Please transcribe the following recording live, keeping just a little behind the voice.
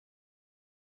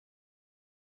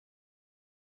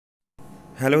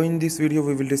Hello, in this video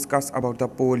we will discuss about the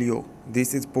polio.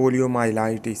 This is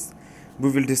poliomyelitis. We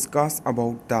will discuss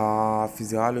about the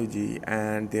physiology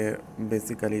and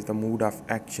basically the mode of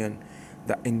action,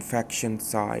 the infection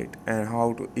site and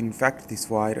how to infect this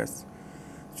virus.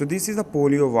 So this is the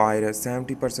polio virus.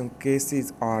 70%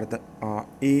 cases are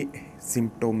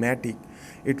asymptomatic.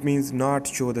 It means not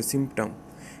show the symptom.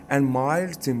 And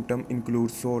mild symptom include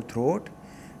sore throat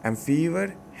and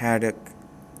fever, headache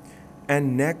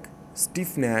and neck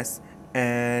stiffness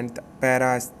and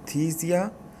paresthesia,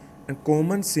 and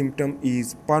common symptom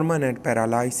is permanent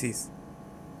paralysis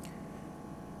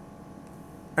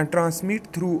and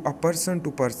transmit through a person to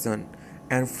person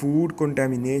and food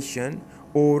contamination,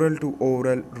 oral to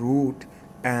oral route.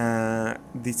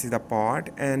 This is the part,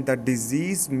 and the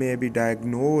disease may be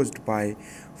diagnosed by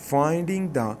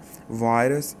finding the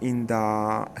virus in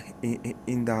the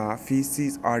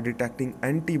feces or detecting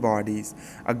antibodies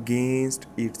against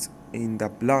it in the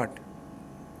blood.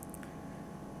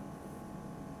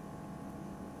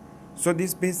 So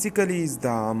this basically is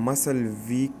the muscle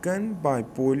weakened by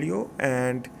polio,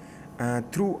 and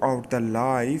throughout the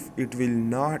life it will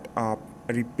not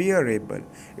repairable,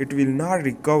 it will not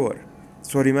recover.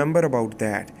 So remember about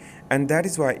that, and that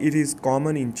is why it is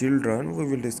common in children. We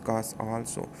will discuss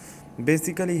also.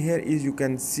 Basically here is, you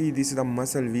can see this is the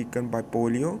muscle weakened by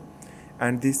polio,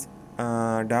 and this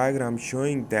diagram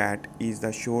showing that is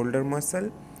the shoulder muscle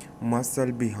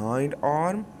behind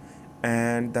arm,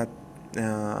 and the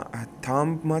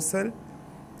thumb muscle,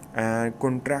 and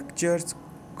contractures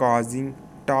causing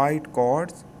tight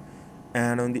cords,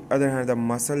 and on the other hand the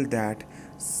muscle that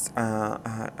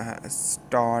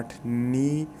start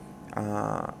knee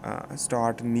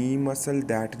muscle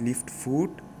that lift foot.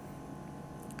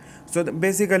 So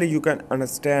basically you can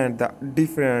understand the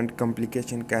different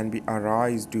complication can be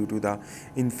arise due to the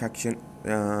infection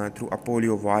through a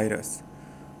polio virus.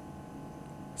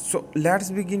 So let's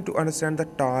begin to understand the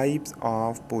types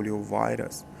of polio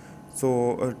virus.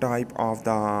 So type of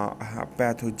the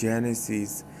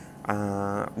pathogenesis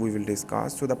we will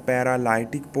discuss. So the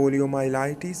paralytic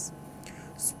poliomyelitis,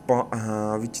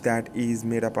 which that is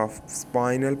made up of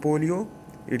spinal polio,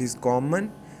 it is common,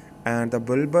 and the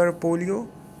bulbar polio,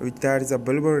 which that is a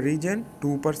bulbar region,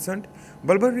 2%.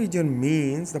 Bulbar region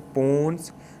means the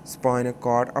pons, spinal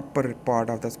cord, upper part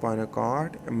of the spinal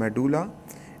cord, medulla,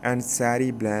 and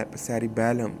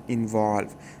cerebellum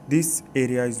involved. This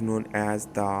area is known as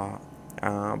the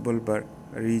bulbar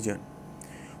region,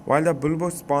 while the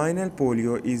bulbospinal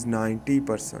polio is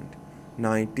 19%.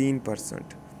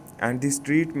 And this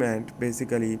treatment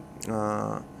basically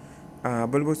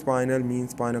bulbospinal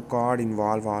means spinal cord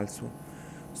involved also.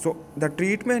 So the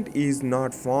treatment is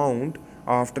not found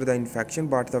after the infection,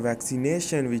 but the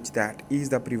vaccination, which that is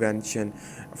the prevention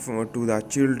to the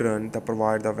children, the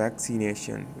provide the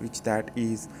vaccination which that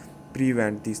is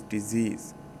prevent this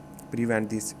disease, prevent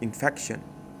this infection.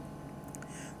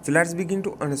 So let's begin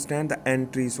to understand the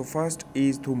entry. So first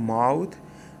is through mouth,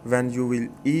 when you will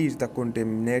eat the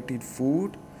contaminated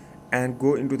food, and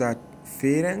go into the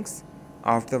pharynx.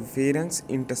 After the pharynx,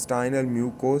 intestinal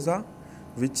mucosa,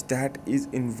 which that is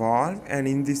involved, and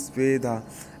in this way the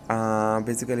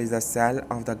basically the cell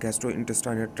of the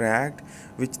gastrointestinal tract,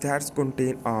 which that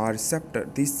contain a receptor.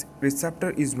 This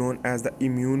receptor is known as the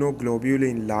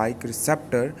immunoglobulin like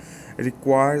receptor,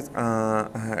 requires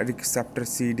receptor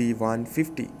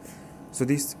CD150. So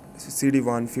this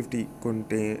CD150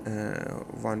 contain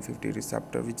 150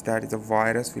 receptor, which that is a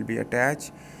virus will be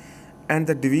attached, and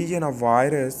the division of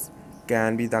virus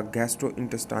can be the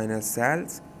gastrointestinal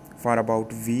cells for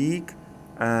about week,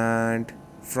 and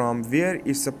from where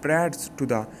it spreads to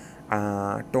the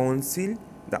tonsil,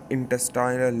 the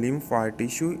intestinal lymphoid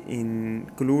tissue,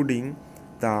 including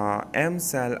the M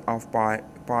cell of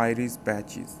Peyer's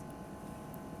patches.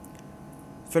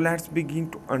 So let's begin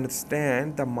to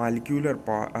understand the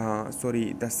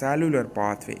the cellular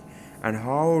pathway, and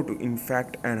how to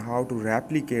infect and how to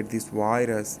replicate this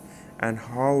virus, and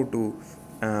how to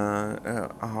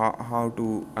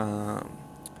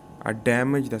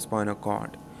damage the spinal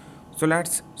cord. So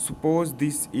let's suppose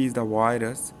this is the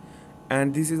virus,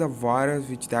 and this is a virus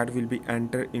which that will be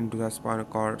enter into the spinal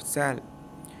cord cell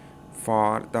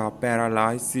for the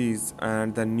paralysis,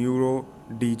 and the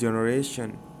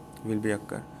neurodegeneration will be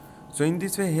occur. So in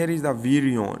this way, here is the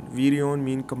virion. Virion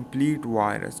mean complete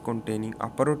virus containing a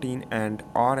protein and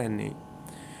RNA,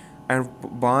 and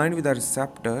bind with a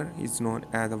receptor is known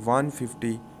as the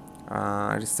 150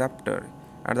 receptor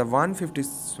at the 150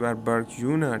 Swarberg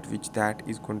unit, which that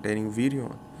is containing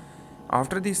virion.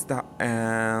 After this, the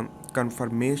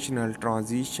conformational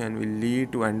transition will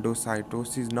lead to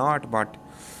endocytosis, not but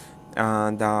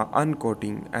the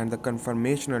uncoating and the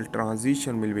conformational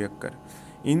transition will be occur.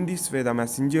 In this way, the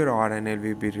messenger RNA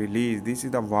will be released. This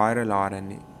is the viral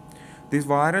RNA. This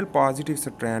viral positive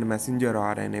strand messenger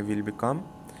RNA will become,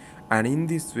 and in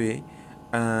this way,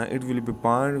 it will be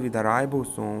bound with the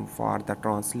ribosome for the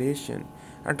translation.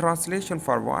 And translation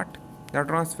for what? The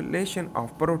translation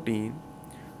of protein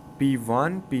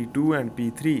P1, P2, and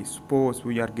P3. Suppose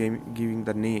we are giving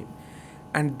the name,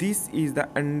 and this is the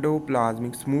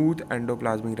endoplasmic smooth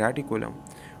endoplasmic reticulum,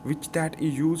 which that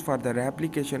is used for the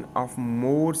replication of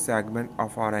more segment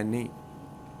of RNA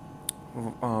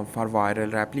for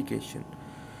viral replication.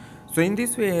 So in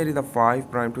this way, here is the 5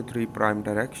 prime to 3 prime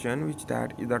direction, which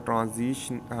that is the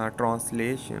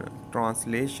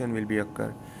translation will be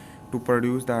occur to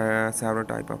produce the several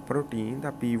type of protein,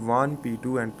 the P1,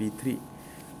 P2, and P3.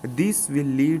 This will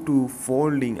lead to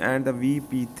folding and the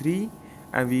VP3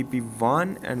 and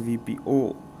VP1 and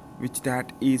VPO, which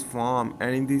that is formed,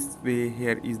 and in this way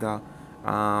here is the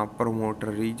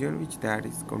promoter region which that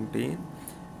is contained,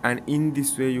 and in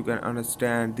this way you can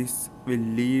understand this will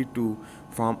lead to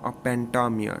form a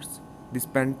pentameres. This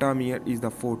pentamer is the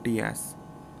 40s.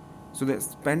 So the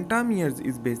pentameres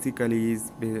is basically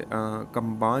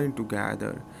combined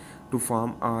together to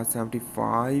form a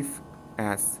 75s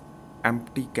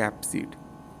empty capsid.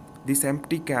 This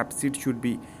empty capsid should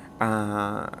be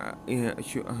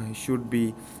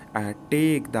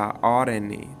take the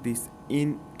RNA. This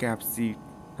encapsulation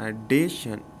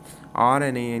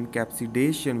RNA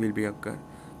encapsulation will be occur.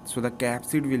 So the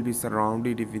capsid will be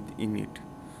surrounded within it,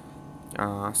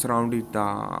 surrounded the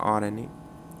RNA.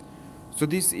 So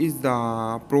this is the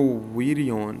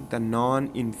provirion, the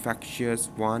non-infectious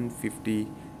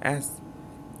 150s.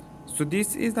 So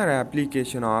this is the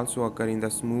replication also occur in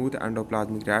the smooth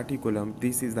endoplasmic reticulum.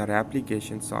 This is the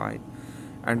replication side,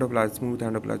 smooth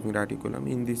endoplasmic reticulum.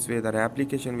 In this way, the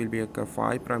replication will be occur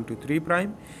 5 prime to 3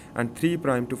 prime and 3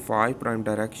 prime to 5 prime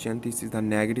direction. This is the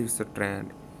negative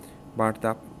strand, but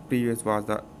the previous was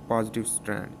the positive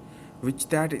strand, which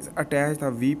that is attached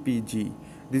the VPG.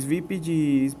 This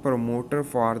VPG is promoter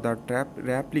for the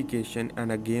replication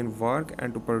and again work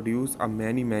and to produce a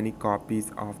many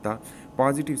copies of the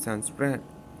positive sense strand.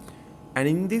 And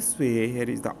in this way, here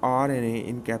is the RNA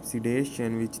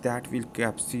encapsulation, which that will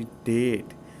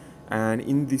capsidate, and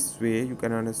in this way you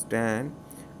can understand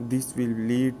this will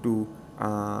lead to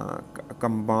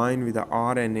combine with the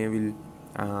RNA will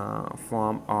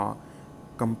form a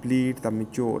complete the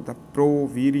mature the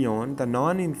provirion, the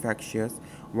non-infectious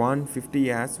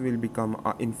 150s will become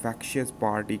an infectious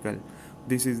particle.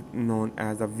 This is known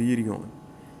as a virion,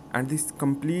 and this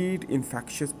complete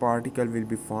infectious particle will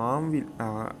be formed with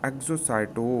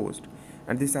exocytosed,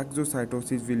 and this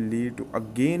exocytosis will lead to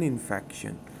again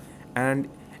infection, and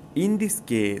in this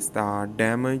case the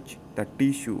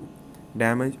tissue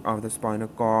damage of the spinal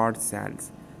cord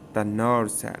cells, the nerve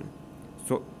cell.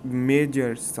 So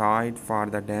major site for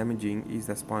the damaging is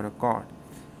the spinal cord.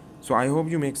 So I hope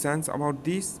you make sense about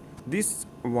this. This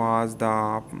was the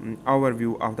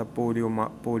overview of the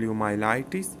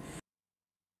poliomyelitis.